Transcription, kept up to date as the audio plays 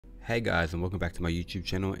Hey guys, and welcome back to my YouTube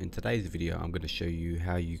channel. In today's video I'm going to show you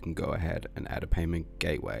how you can go ahead and add a payment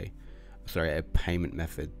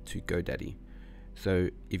method to Godaddy. So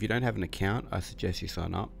if you don't have an account, I suggest you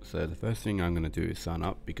sign up. So the first thing I'm going to do is sign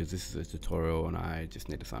up, because this is a tutorial and I just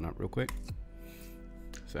need to sign up real quick.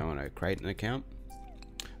 So I'm going to create an account,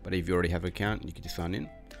 but if you already have an account you can just sign in,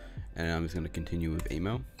 and I'm just going to continue with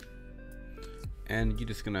email, and you're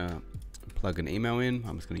just going to plug an email in.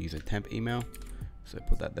 I'm just going to use a temp email. So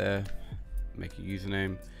put that there, make a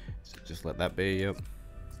username, so just let that be, yep,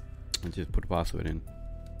 and just put a password in.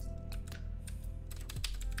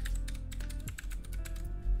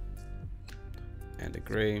 And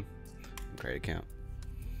agree, and create account.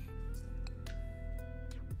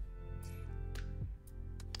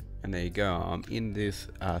 And there you go, I'm in this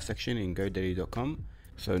section in godaddy.com.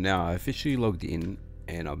 So now I officially logged in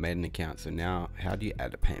and I've made an account. So now how do you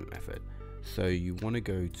add a payment method? So you want to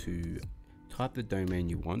go to type the domain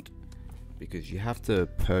you want, because you have to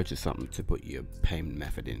purchase something to put your payment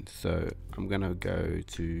method in. So I'm gonna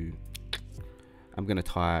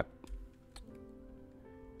type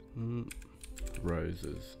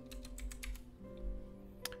roses,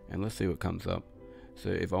 and let's see what comes up. So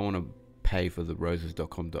if I want to pay for the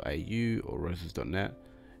roses.com.au or roses.net,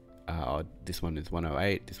 this one is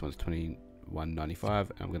 108, this one's 21.95,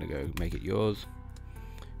 and I'm gonna go make it yours.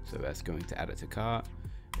 So that's going to add it to cart.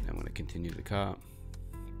 I'm going to continue the cart.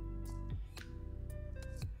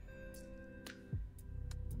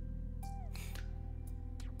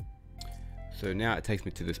 So now it takes me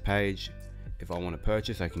to this page. If I want to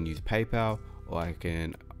purchase, I can use PayPal, or I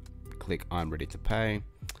can click I'm ready to pay.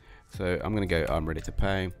 So I'm going to go I'm ready to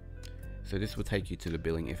pay. So this will take you to the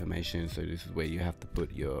billing information. So this is where you have to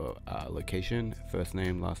put your location, first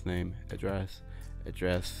name, last name, address,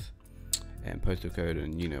 and postal code,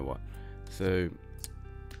 and you know what. So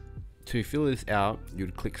to fill this out, you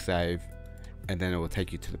would click save, and then it will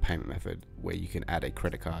take you to the payment method where you can add a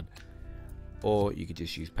credit card, or you could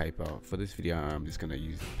just use PayPal. For this video I'm just going to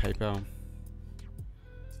use PayPal,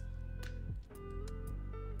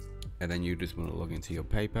 and then you just want to log into your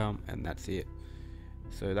PayPal, and that's it.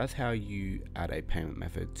 So that's how you add a payment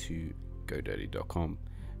method to godaddy.com.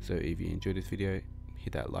 So if you enjoyed this video,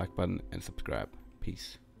 hit that like button and subscribe.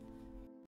 Peace.